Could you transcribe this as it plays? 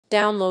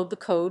Download the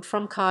code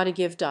from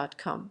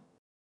codigive.com.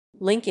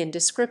 Link in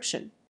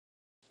description.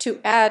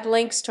 To add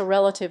links to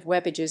relative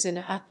webpages in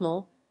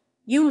HTML,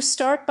 you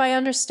start by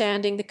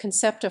understanding the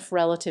concept of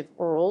relative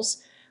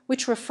URLs,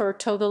 which refer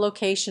to the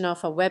location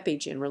of a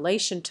webpage in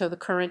relation to the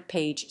current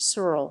page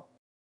URL.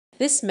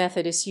 This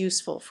method is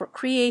useful for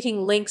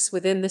creating links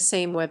within the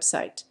same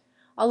website,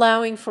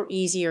 allowing for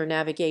easier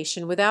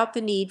navigation without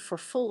the need for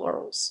full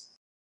URLs.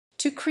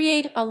 To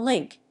create a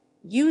link,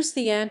 use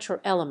the enter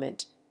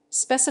element,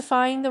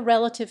 specifying the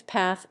relative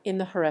path in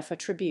the href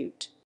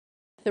attribute.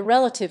 The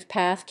relative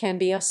path can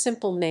be a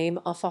simple name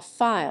of a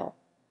file,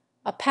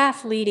 a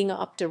path leading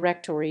up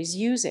directories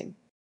using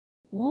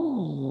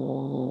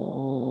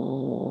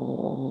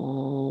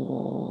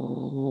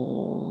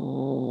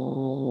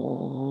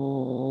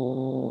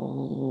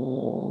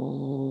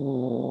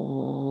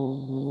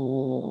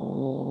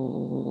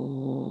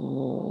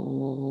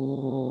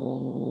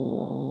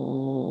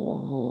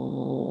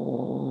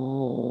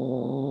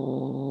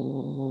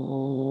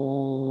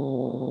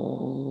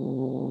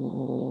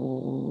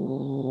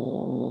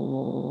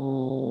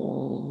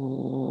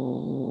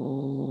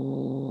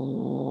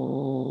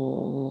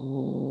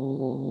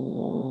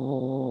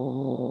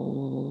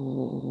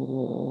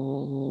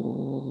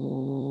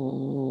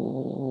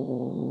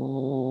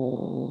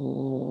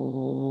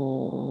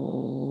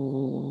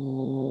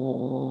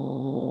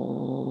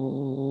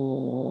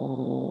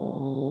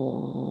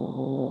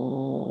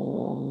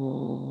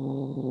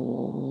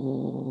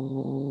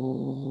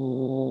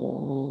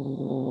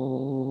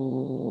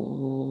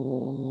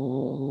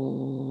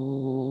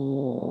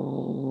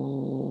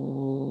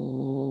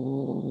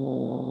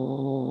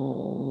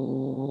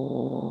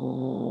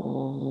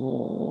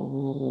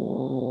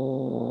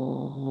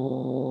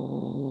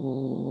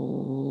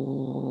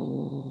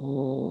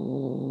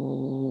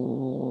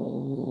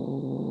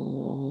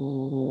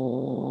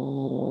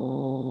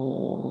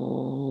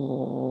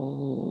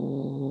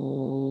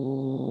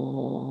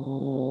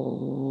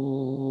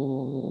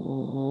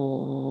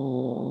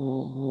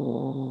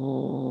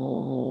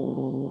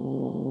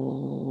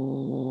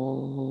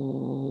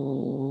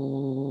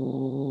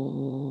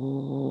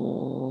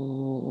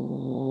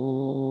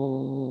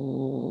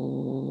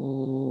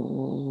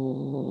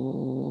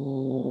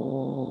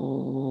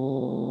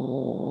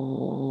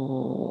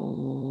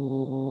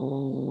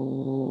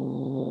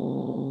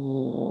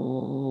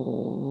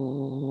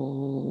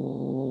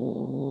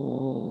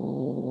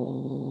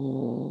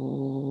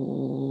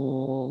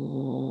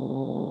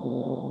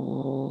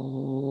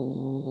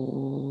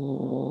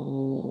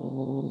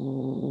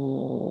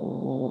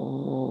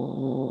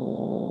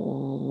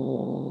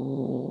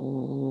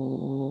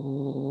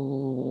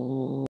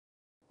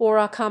or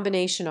a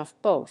combination of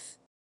both.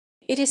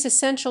 It is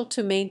essential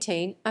to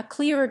maintain a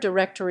clearer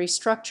directory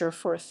structure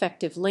for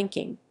effective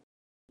linking.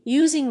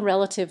 Using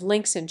relative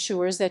links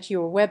ensures that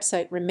your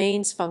website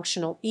remains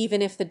functional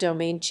even if the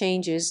domain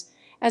changes,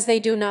 as they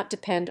do not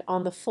depend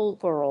on the full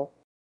URL.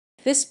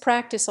 This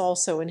practice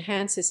also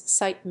enhances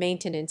site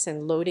maintenance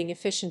and loading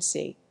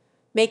efficiency,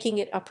 making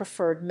it a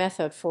preferred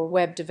method for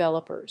web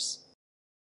developers.